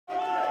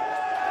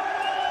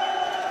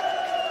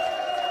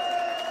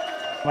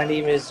My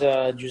name is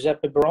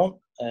Giuseppe Barone.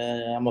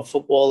 I'm a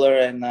footballer,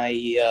 and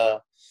I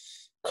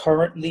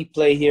currently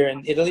play here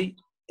in Italy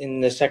in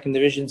the second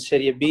division,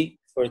 Serie B,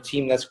 for a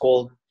team that's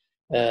called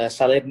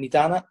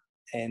Salernitana.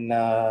 And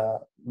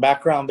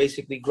background,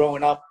 basically,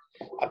 growing up,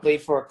 I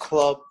played for a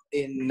club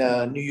in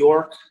New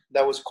York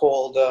that was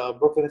called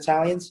Brooklyn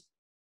Italians.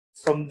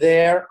 From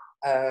there,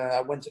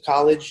 I went to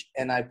college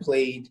and I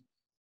played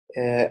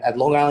at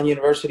Long Island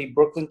University,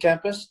 Brooklyn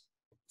campus.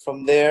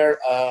 From there,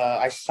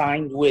 I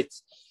signed with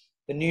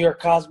the New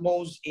York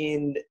Cosmos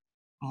in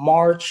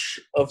March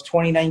of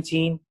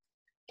 2019,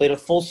 played a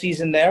full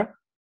season there.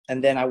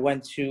 And then I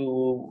went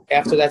to,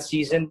 after that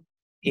season,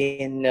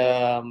 in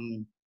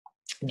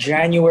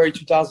January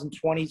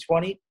 2020,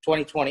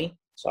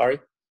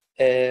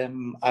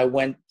 I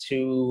went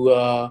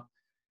to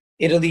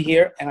Italy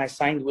here, and I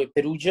signed with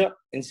Perugia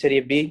in Serie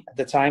B at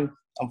the time.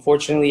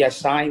 Unfortunately, I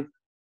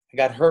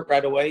got hurt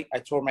right away. I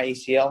tore my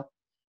ACL.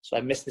 So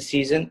I missed the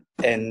season,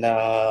 and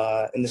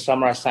in the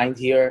summer I signed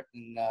here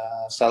in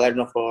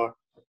Salerno for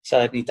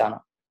Salernitana.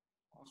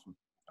 Awesome.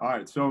 All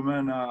right, so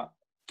man,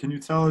 can you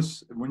tell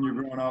us, when you're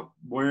growing up,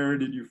 where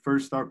did you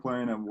first start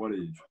playing, at what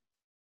age?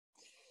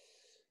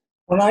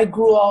 When I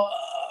grew up,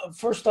 I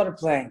first started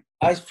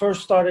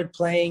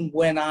playing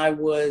when I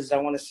was, I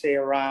want to say,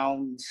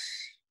 around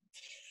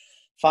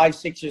 5,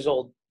 6 years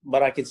old.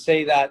 But I could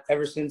say that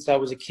ever since I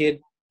was a kid,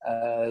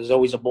 there's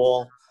always a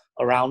ball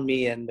around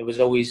me, and there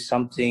was always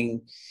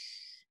something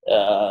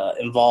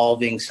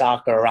involving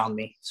soccer around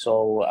me.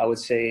 So I would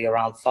say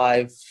around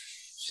 5,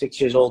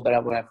 6 years old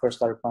when I first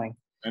started playing.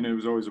 And it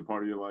was always a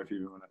part of your life,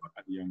 even when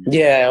at the young age.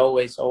 Yeah,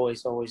 always.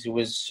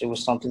 It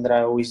was something that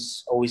I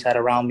always had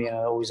around me,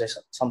 and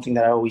something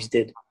that I always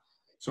did.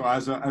 So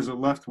as a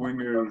left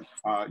winger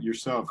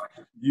yourself,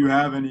 do you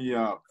have any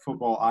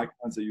football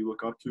icons that you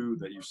look up to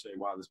that you say,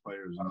 wow, this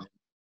player is amazing?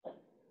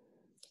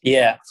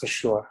 Yeah, for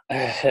sure.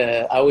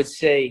 I would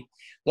say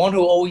one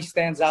who always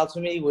stands out to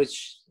me,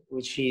 which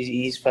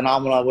he's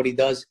phenomenal at what he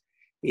does,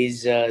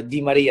 is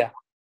Di Maria.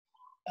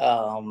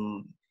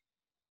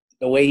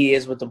 The way he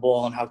is with the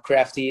ball and how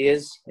crafty he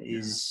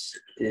is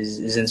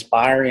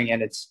inspiring,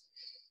 and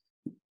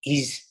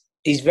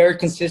he's very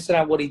consistent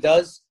at what he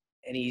does,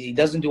 and he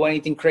doesn't do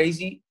anything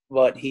crazy,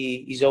 but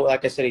he's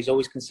like I said, he's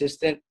always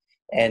consistent,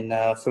 and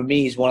for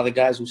me, he's one of the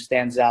guys who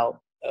stands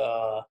out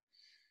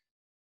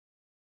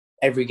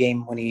every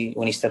game when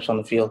he steps on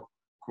the field.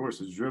 Of course,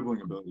 his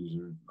dribbling abilities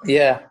are...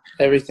 Yeah,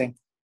 everything.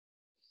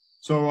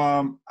 So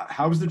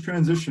how was the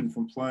transition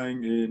from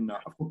playing in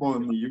football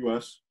in the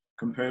U.S.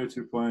 compared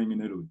to playing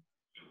in Italy?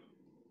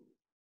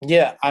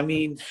 Yeah, I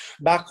mean,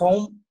 back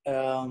home,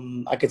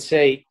 I could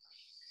say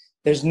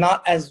there's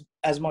not as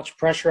much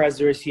pressure as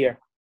there is here.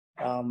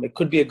 It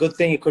could be a good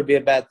thing, it could be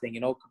a bad thing.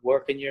 It could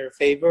work in your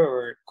favor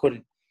or it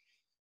couldn't.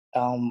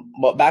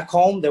 But back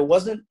home, there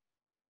wasn't,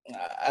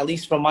 at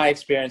least from my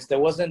experience, there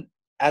wasn't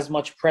as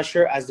much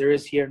pressure as there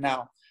is here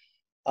now.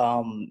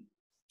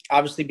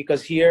 Obviously,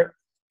 because here,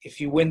 if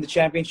you win the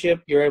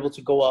championship, you're able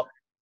to go up.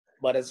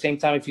 But at the same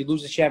time, if you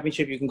lose the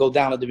championship, you can go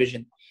down a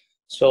division.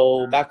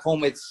 So back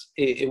home,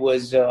 it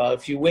was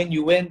if you win,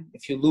 you win.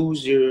 If you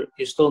lose, you're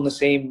still in the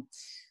same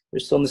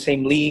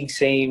league,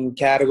 same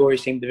category,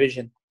 same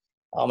division.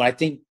 I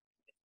think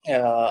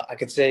I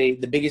could say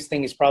the biggest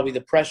thing is probably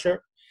the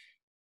pressure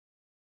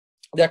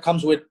that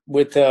comes with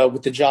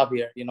the job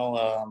here.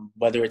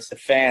 Whether it's the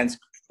fans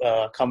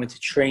coming to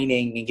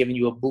training and giving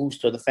you a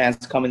boost, or the fans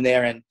coming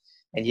there and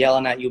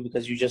yelling at you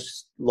because you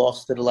just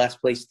lost to the last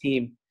place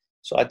team.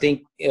 So I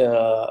think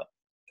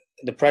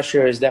the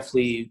pressure is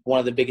definitely one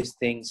of the biggest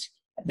things,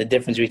 the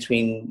difference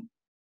between,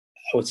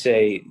 I would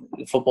say,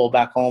 the football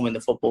back home and the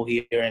football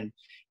here in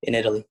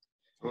Italy.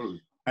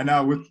 Totally. And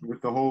now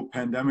with the whole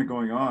pandemic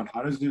going on,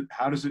 how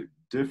does it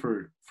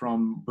differ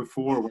from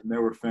before, when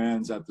there were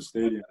fans at the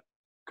stadium,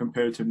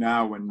 compared to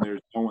now when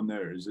there's no one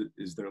there?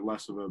 Is there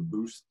less of a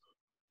boost?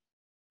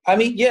 I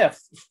mean, yeah,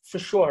 for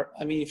sure.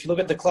 I mean, if you look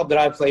at the club that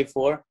I play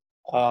for,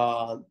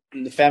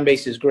 the fan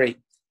base is great.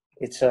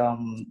 It's a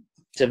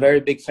very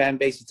big fan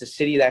base. It's a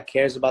city that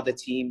cares about the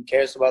team,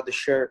 cares about the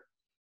shirt.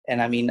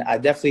 And I mean, I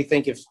definitely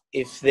think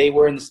if they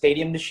were in the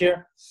stadium this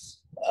year,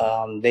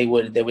 they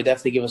would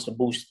definitely give us a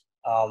boost.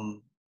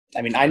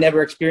 I mean, I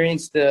never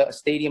experienced a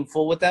stadium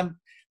full with them,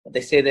 but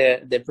they say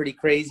they're pretty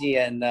crazy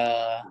and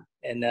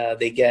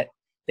they get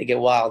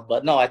wild.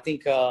 But no, I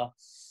think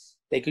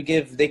they could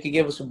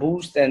give us a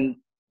boost. And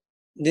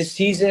this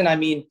season, I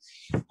mean,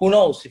 who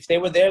knows? If they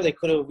were there, they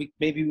could have.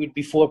 Maybe we'd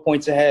be 4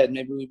 points ahead.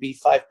 Maybe we'd be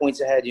 5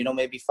 points ahead.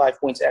 Maybe 5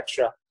 points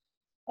extra.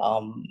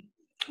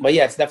 But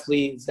yeah, it's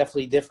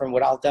definitely different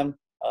without them.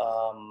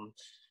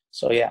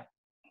 So yeah.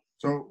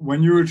 So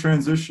when you were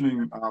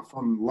transitioning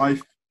from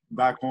life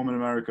back home in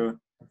America,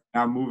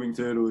 now moving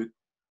to Italy,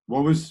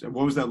 what was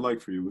that like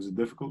for you? Was it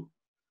difficult?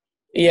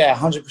 Yeah,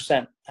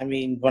 100%. I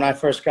mean, when I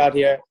first got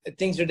here,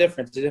 things are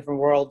different. It's a different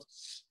world.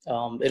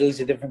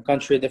 Italy's a different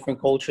country, a different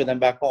culture than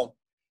back home.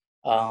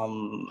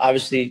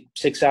 Obviously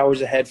 6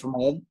 hours ahead from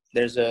home.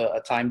 There's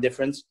a time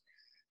difference.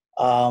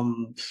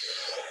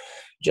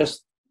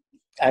 Just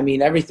I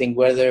mean, everything,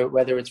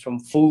 whether it's from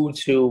food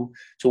to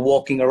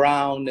walking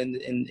around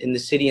in the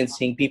city and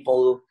seeing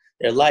people,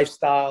 their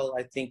lifestyle.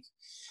 I think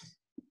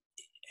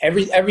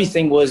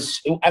everything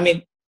was. I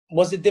mean,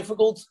 was it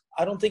difficult?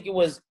 I don't think it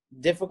was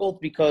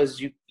difficult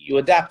because you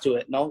adapt to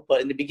it, no.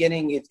 But in the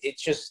beginning,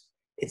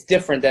 it's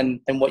different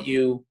than what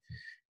you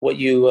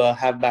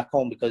have back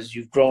home because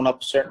you've grown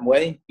up a certain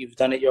way, you've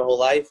done it your whole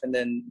life, and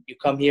then you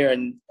come here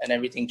and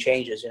everything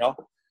changes, you know.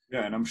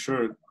 Yeah, and I'm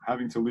sure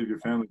having to leave your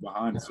family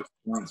behind at 6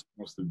 months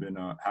must have been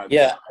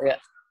Yeah,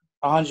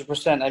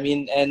 100%. I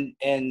mean, and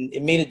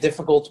it made it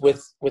difficult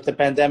with the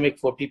pandemic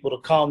for people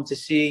to come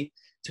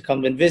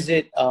and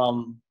visit.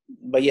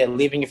 But yeah,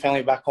 leaving your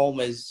family back home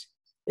is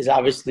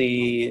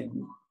obviously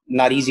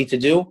not easy to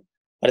do.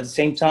 But at the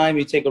same time,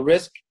 you take a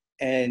risk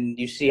and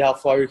you see how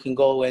far you can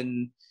go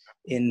in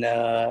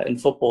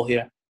football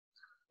here.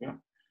 Yeah.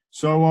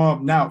 So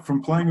now,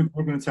 from playing with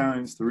broken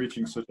Italians to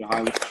reaching such a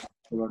high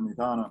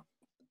level,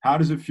 how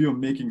does it feel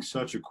making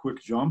such a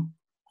quick jump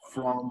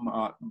from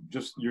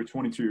just you're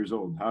 22 years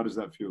old? How does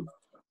that feel?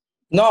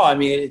 No, I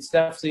mean it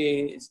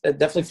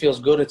definitely feels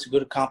good. It's a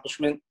good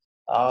accomplishment.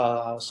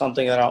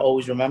 Something that I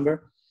always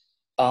remember.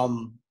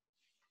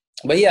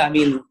 But yeah, I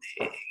mean,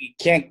 you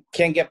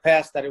can't get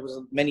past that. It was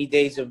many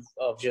days of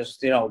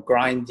just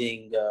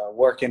grinding,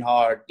 working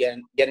hard,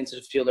 getting to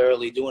the field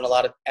early, doing a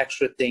lot of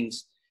extra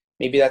things.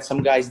 Maybe that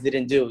some guys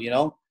didn't do,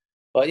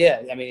 But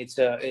yeah, I mean,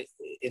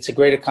 it's a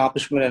great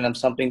accomplishment, and it's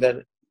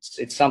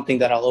something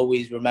that I'll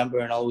always remember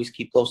and I'll always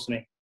keep close to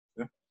me.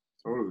 Yeah,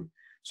 totally.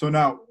 So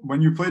now,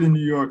 when you played in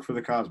New York for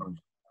the Cosmos,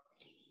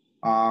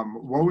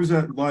 what was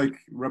that like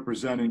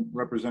representing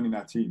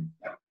that team?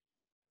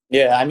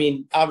 Yeah, I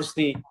mean,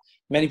 obviously,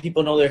 many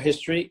people know their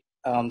history.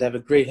 They have a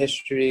great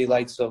history,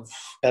 likes of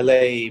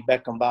LA,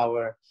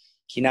 Beckenbauer,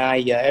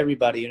 Kinaya,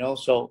 everybody,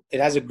 So it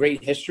has a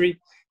great history,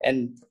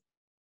 and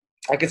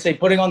I could say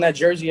putting on that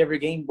jersey every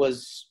game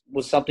was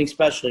something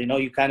special.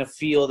 You kind of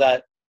feel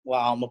that,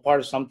 wow, I'm a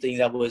part of something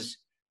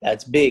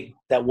that's big,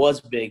 that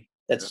was big,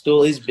 that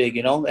still is big.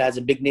 It has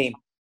a big name,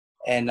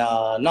 and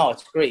no,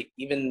 it's great.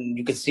 Even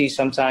you could see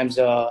sometimes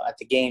at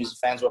the games,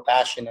 fans were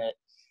passionate.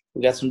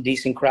 We got some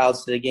decent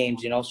crowds to the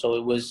games, So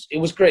it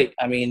was great.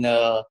 I mean,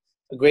 a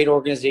great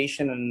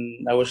organization,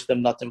 and I wish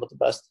them nothing but the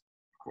best.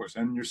 Of course,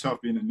 and yourself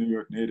being a New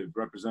York native,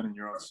 representing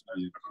your own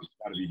city, it's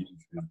got to be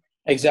huge.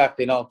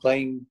 Exactly. No,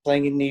 playing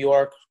in New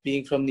York,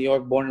 being from New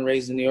York, born and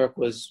raised in New York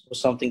was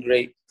something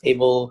great.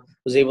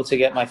 Was able to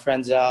get my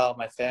friends out,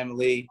 my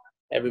family,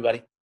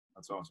 everybody.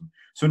 That's awesome.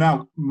 So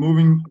now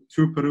moving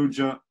to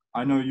Perugia,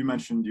 I know you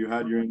mentioned you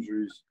had your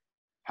injuries.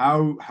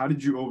 How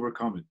did you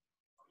overcome it?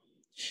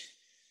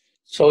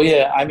 So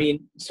yeah, I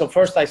mean, so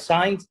first I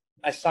signed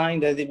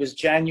that it was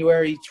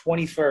January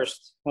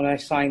 21st when I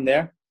signed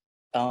there,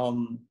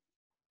 and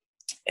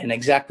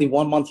exactly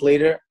 1 month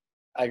later,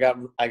 I got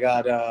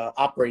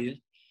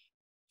operated.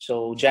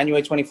 So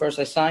January 21st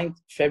I signed.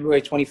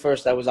 February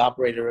 21st I was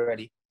operated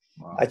already.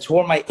 Wow. I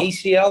tore my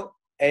ACL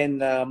and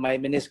my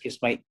meniscus,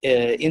 my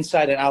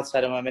inside and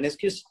outside of my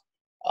meniscus.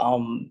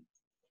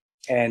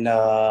 And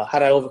how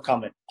did I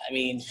overcome it? I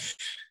mean,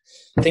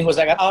 the thing was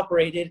I got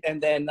operated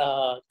and then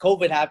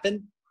COVID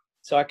happened.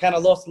 So I kind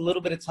of lost a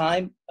little bit of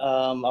time.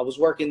 I was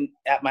working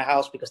at my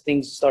house because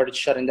things started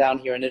shutting down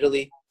here in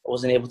Italy. I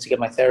wasn't able to get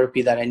my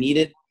therapy that I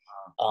needed.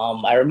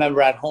 I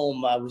remember at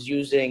home I was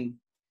using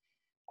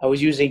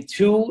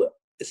 2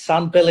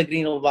 San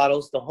Pellegrino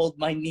bottles to hold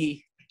my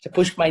knee, to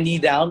push my knee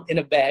down in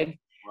a bag.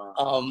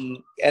 Wow.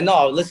 And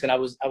no, listen, I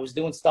was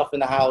doing stuff in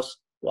the house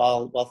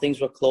while things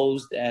were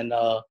closed, and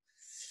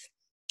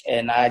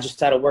I just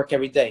had to work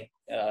every day.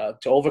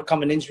 To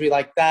overcome an injury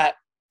like that,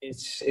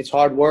 it's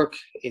hard work.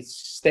 It's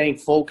staying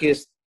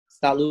focused.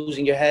 It's not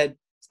losing your head.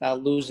 It's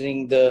not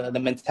losing the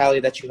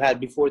mentality that you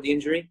had before the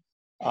injury.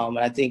 And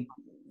I think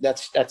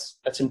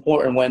that's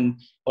important when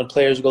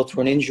players go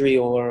through an injury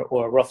or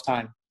a rough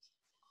time.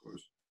 Of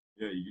course.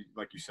 Yeah,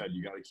 like you said,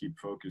 you got to keep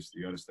focused.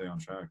 You got to stay on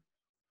track.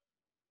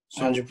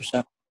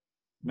 100%.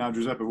 Now,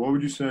 Giuseppe, what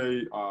would you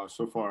say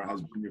so far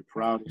has been your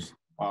proudest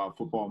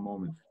football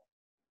moment?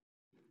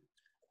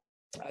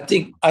 I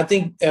think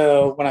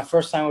when I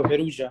first signed with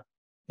Perugia,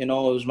 it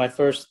was my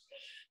first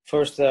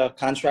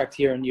contract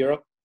here in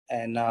Europe,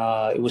 and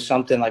it was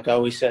something, like I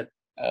always said,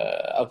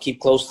 I'll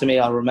keep close to me.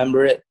 I'll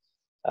remember it.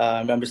 I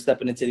remember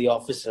stepping into the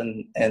office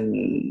and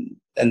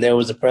there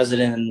was the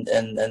president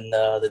and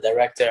the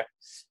director,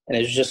 and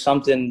it was just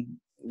something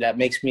that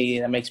makes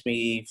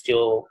me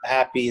feel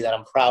happy, that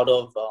I'm proud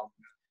of,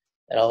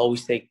 that I'll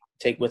always take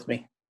with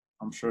me.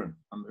 I'm sure.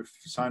 If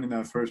signing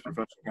that first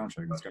professional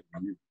contract, it's got to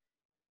be you.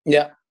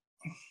 Yeah.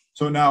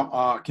 So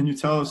now, can you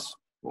tell us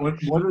what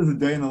does a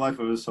day in the life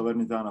of a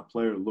Salernitana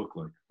player look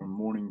like from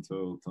morning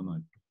till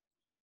night?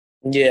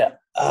 Yeah.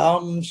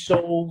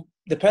 So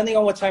depending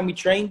on what time we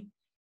train,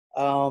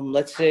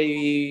 let's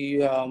say,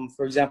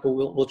 for example,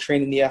 we'll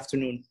train in the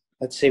afternoon.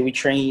 Let's say we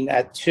train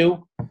at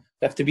 2. We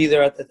have to be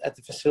there at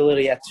the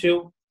facility at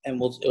 2,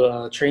 and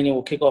training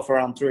will kick off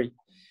around 3.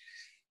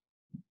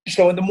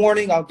 So in the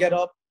morning, I'll get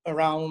up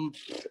around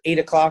 8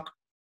 o'clock.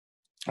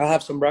 I'll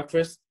have some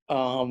breakfast,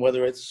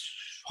 whether it's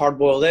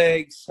hard-boiled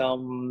eggs,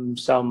 some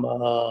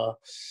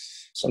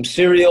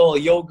cereal,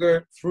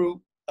 yogurt,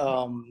 fruit.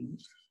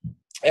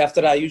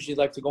 After that, I usually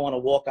like to go on a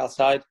walk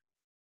outside.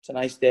 It's a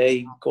nice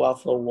day. Go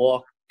out for a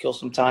walk, kill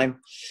some time.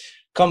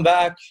 Come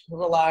back,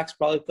 relax,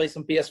 probably play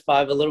some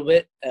PS5 a little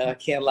bit. I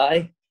can't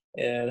lie.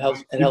 It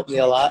helped me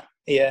a lot.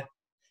 Yeah.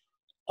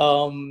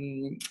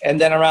 And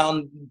then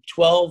around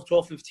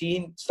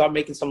 12:15, start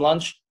making some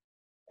lunch.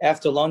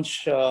 After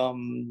lunch,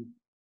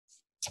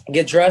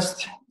 get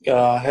dressed,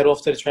 head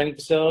off to the training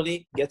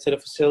facility, get to the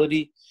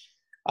facility.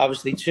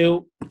 Obviously,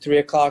 2, 3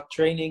 o'clock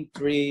training.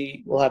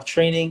 3, we'll have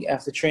training.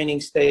 After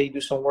training,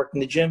 do some work in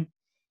the gym.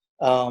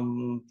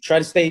 Try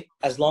to stay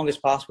as long as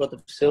possible at the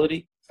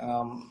facility.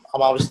 I'm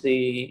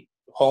obviously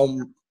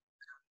home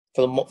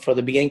for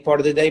the beginning part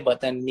of the day,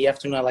 but then in the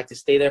afternoon, I like to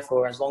stay there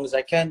for as long as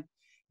I can.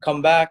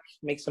 Come back,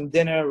 make some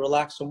dinner,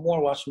 relax some more,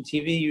 watch some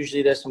TV.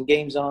 Usually there's some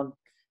games on,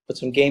 put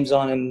some games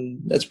on,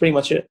 and that's pretty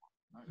much it.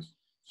 Nice.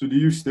 So do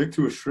you stick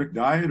to a strict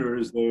diet, or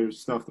is there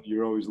stuff that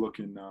you're always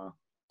looking to?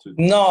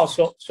 No,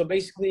 so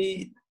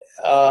basically,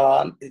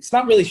 it's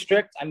not really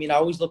strict. I mean, I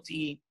always look to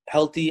eat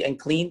healthy and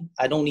clean.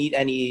 I don't eat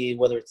any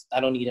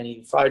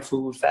fried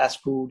food,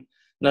 fast food,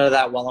 none of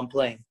that while I'm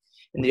playing.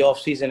 In the off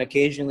season,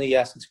 occasionally,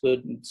 yes, it's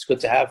good. It's good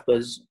to have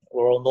because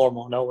we're all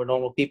normal. No, we're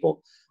normal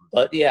people.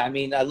 But yeah, I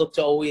mean, I look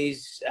to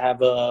always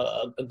have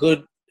a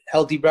good,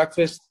 healthy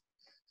breakfast,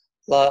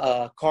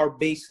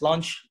 carb-based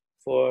lunch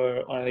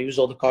I use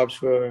all the carbs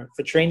for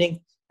training.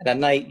 And at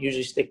night,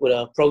 usually stick with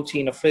a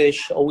protein, a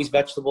fish, always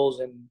vegetables,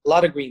 and a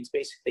lot of greens,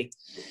 basically.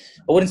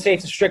 I wouldn't say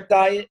it's a strict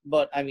diet,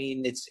 but I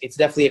mean, it's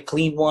definitely a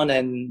clean one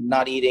and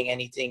not eating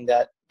anything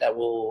that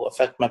will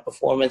affect my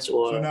performance.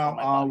 So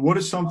now, what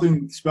is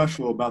something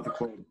special about the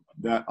club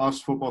that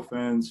us football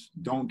fans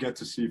don't get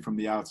to see from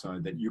the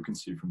outside that you can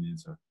see from the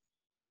inside?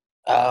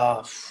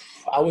 I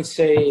would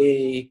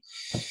say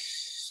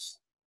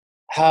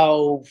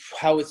how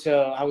it's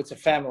a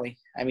family.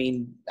 I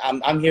mean,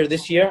 I'm here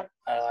this year.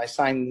 I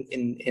signed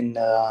in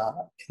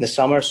the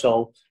summer,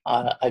 so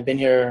I've been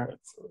here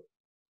for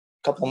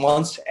a couple of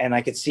months, and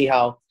I could see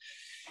how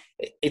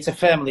it's a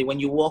family. When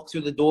you walk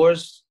through the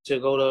doors to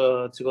go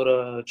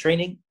to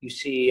training, you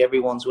see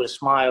everyone's with a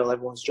smile,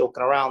 everyone's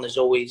joking around. There's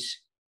always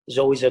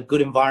a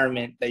good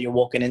environment that you're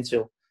walking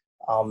into,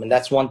 and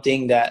that's one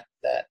thing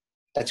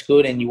that's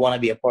good, and you want to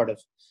be a part of.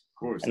 Of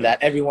course, and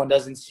that everyone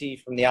doesn't see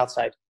from the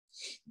outside.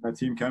 That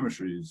team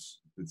chemistry is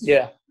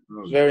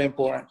very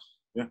important.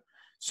 Yeah.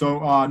 So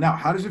now,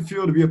 how does it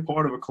feel to be a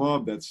part of a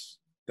club that's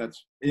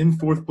in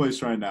 4th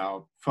place right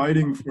now,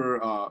 fighting for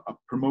a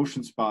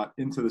promotion spot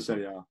into the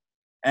Serie A,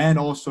 and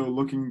also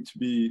looking to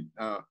be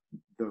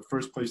the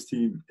first place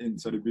team in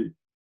Serie B?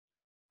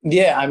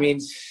 Yeah, I mean,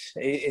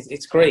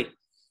 it's great.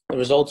 The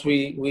results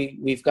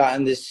we've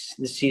gotten this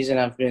season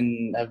have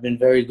been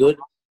very good.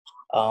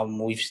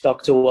 We've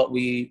stuck to what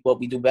we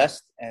do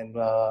best, and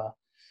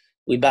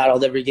we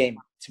battled every game.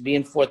 To be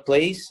in 4th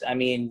place, I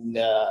mean,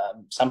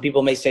 some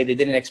people may say they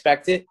didn't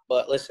expect it,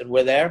 but listen,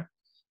 we're there.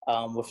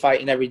 We're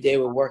fighting every day.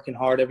 We're working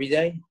hard every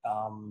day.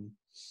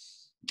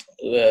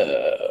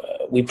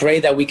 We pray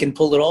that we can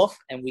pull it off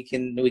and we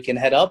can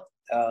head up.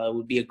 It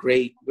would be a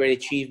great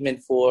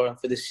achievement for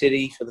the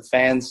city, for the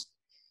fans,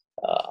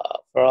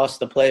 for us,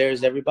 the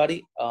players,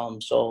 everybody.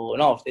 So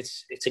no,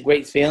 it's a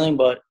great feeling,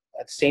 but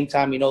at the same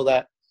time, you know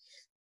that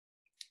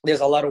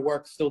there's a lot of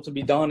work still to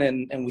be done,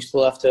 and we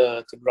still have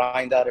to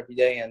grind out every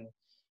day and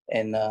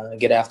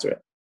get after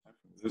it.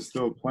 There's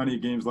still plenty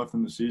of games left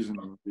in the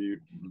season. We'd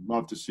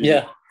love to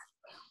see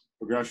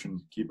progression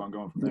keep on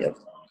going from there. Yep.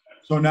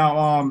 So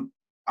now,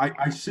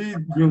 I see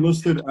you're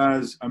listed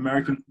as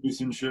American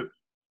citizenship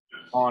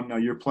on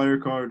your player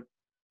card.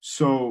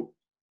 So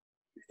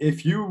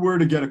if you were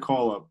to get a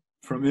call up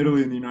from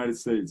Italy and the United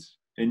States,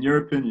 in your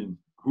opinion,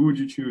 who would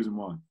you choose and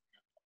why?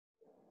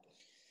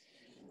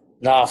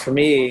 No, for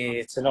me,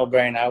 it's a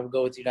no-brainer. I would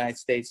go with the United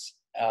States.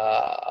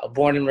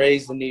 Born and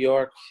raised in New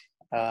York.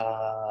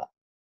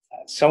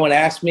 Someone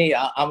asked me,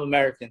 I'm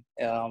American,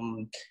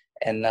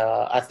 and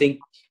I think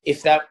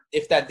if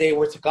that day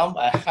were to come,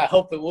 I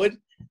hope it would.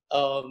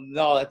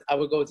 No, I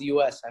would go with the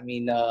U.S. I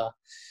mean,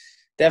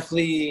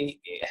 definitely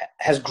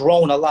has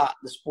grown a lot,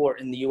 the sport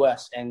in the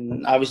U.S.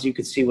 And obviously you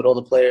could see with all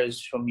the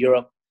players from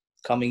Europe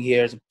coming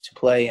here to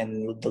play,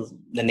 and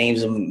the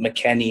names of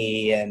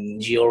McKennie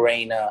and Gio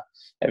Reyna,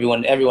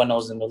 everyone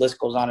knows them. The list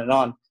goes on and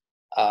on.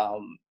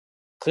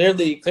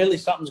 Clearly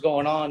something's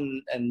going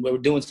on, and we're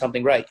doing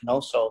something right, you know.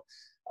 So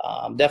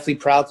I'm definitely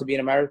proud to be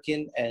an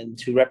American and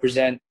to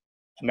represent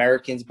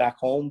Americans back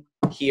home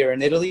here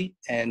in Italy.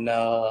 And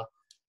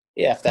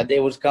if that day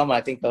was come,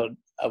 I think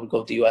I would go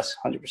with the U.S.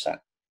 100%.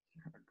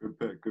 Good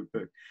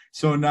pick.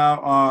 So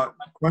now,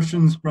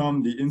 questions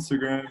from the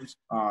Instagrams,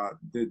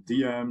 the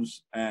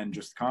DMs, and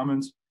just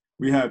comments.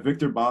 We have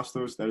Victor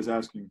Bastos that is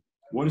asking,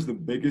 what is the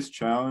biggest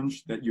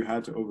challenge that you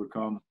had to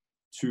overcome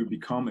to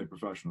become a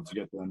professional, to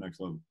get to that next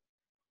level?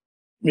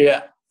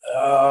 Yeah,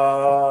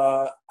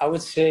 I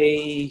would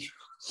say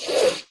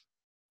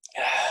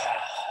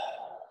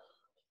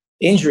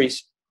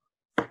injuries.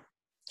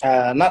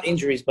 not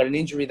injuries, but an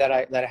injury that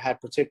I had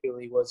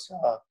particularly was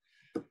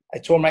I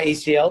tore my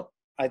ACL.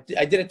 I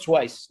did it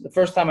twice. The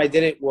first time I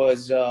did it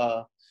was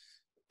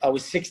I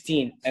was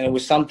 16, and it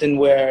was something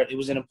where it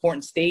was an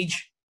important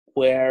stage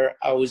where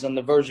I was on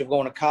the verge of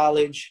going to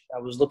college. I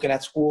was looking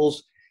at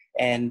schools,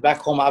 and back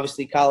home,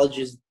 obviously, college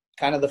is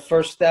kind of the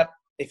first step.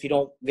 If you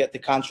don't get the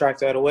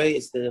contract right away,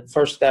 it's the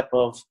first step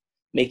of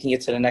making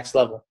it to the next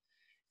level.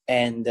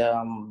 And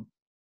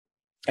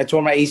I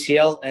tore my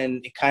ACL,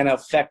 and it kind of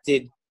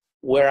affected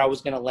where I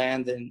was going to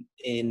land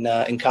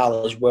in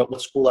college,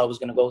 what school I was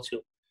going to go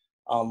to.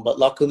 But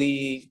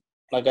luckily,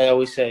 like I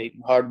always say,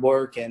 hard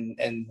work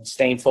and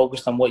staying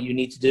focused on what you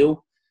need to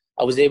do,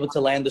 I was able to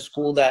land the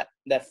school that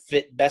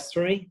fit best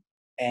for me.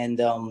 And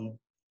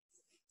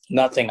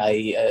nothing.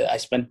 I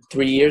spent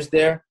 3 years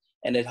there,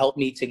 and it helped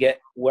me to get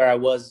where I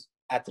was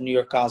at the New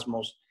York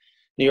Cosmos.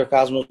 New York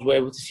Cosmos were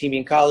able to see me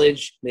in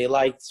college. They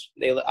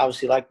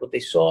obviously liked what they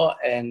saw,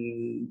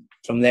 and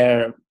from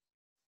there,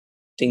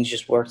 things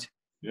just worked.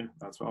 Yeah,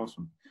 that's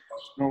awesome.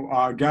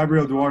 So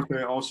Gabriel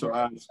Duarte also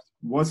asked,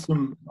 what's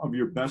some of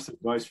your best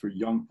advice for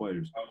young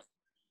players?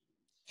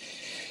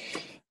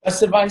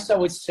 Best advice I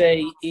would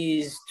say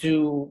is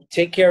to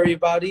take care of your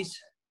bodies,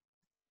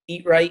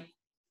 eat right,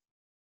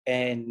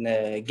 and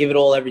give it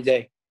all every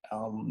day.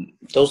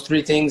 Those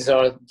 3 things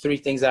are 3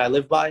 things that I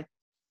live by.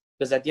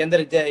 Because at the end of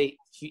the day,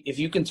 if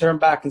you can turn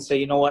back and say,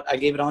 you know what, I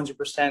gave it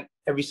 100%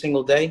 every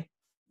single day,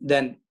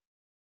 then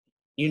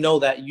you know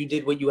that you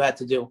did what you had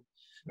to do.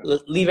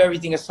 Leave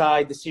everything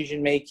aside,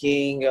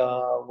 decision-making,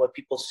 what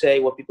people say,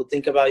 what people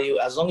think about you.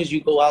 As long as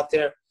you go out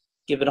there,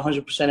 give it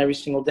 100% every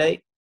single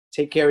day,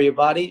 take care of your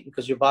body,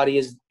 because your body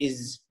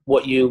is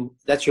what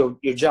that's your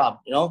job,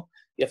 you know?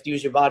 You have to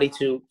use your body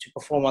to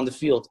perform on the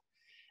field.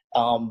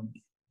 And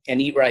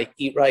eat right.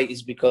 Eat right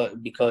is because,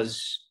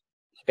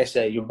 like I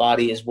said, your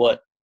body is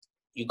what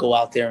you go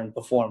out there and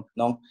perform,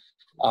 you know?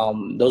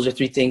 Those are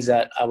 3 things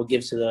that I would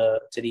give to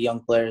the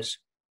young players.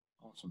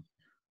 Awesome.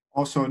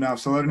 Also, now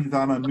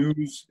Salernitana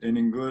News in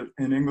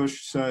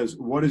English says,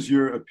 what is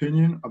your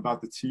opinion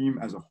about the team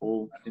as a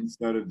whole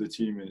instead of the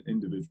team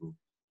individual?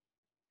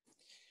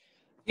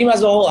 Team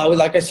as a whole,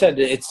 like I said,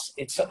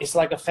 it's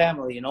like a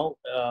family, you know.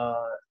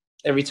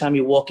 Every time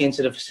you walk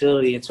into the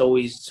facility, it's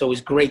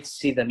always great to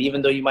see them,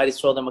 even though you might have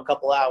saw them a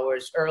couple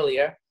hours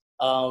earlier.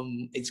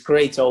 It's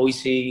great to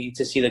always see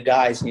the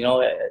guys, you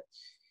know.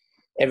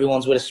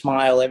 Everyone's with a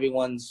smile.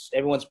 Everyone's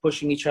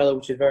pushing each other,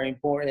 which is very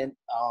important.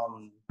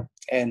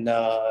 And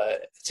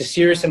it's a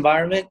serious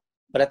environment,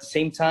 but at the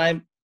same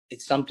time,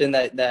 it's something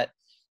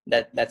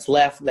that's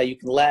left, that you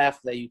can laugh,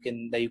 that you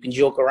can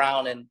joke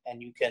around,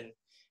 and you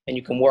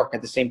can work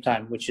at the same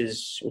time, which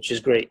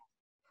is great.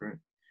 Great.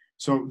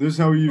 So this is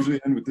how we usually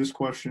end with this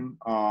question.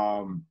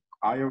 I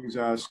always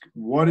ask,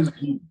 what is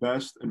the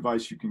best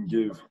advice you can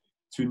give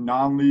to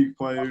non-league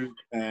players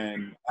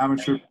and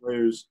amateur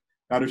players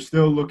that are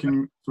still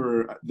looking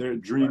for their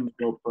dream to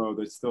go pro,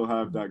 that still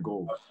have that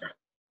goal?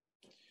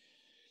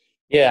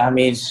 Yeah, I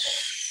mean,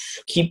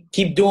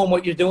 keep doing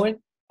what you're doing.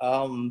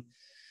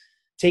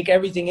 Take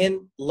everything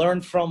in,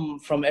 learn from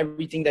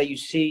everything that you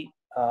see.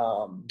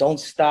 Don't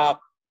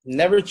stop.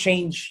 Never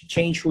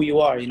change who you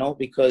are, you know,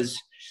 because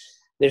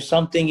there's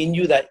something in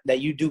you that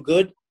you do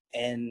good,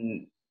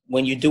 and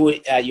when you do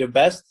it at your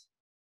best,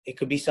 it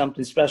could be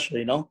something special,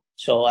 you know.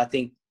 So I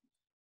think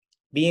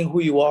being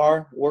who you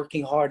are,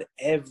 working hard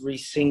every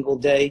single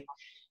day,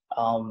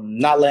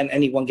 not letting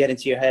anyone get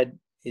into your head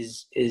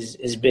is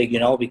big, you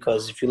know,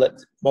 because if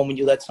the moment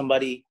you let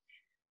somebody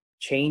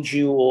change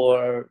you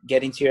or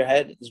get into your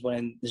head is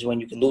when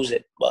you can lose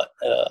it. But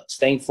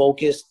staying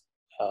focused,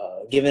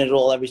 giving it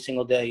all every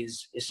single day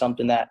is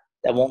something that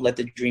won't let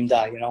the dream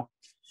die, you know.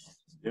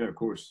 Yeah, of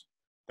course.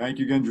 Thank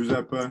you again,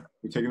 Giuseppe,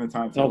 for taking the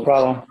time. No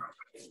problem.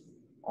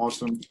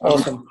 Awesome.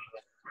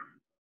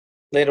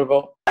 Later,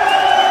 bro.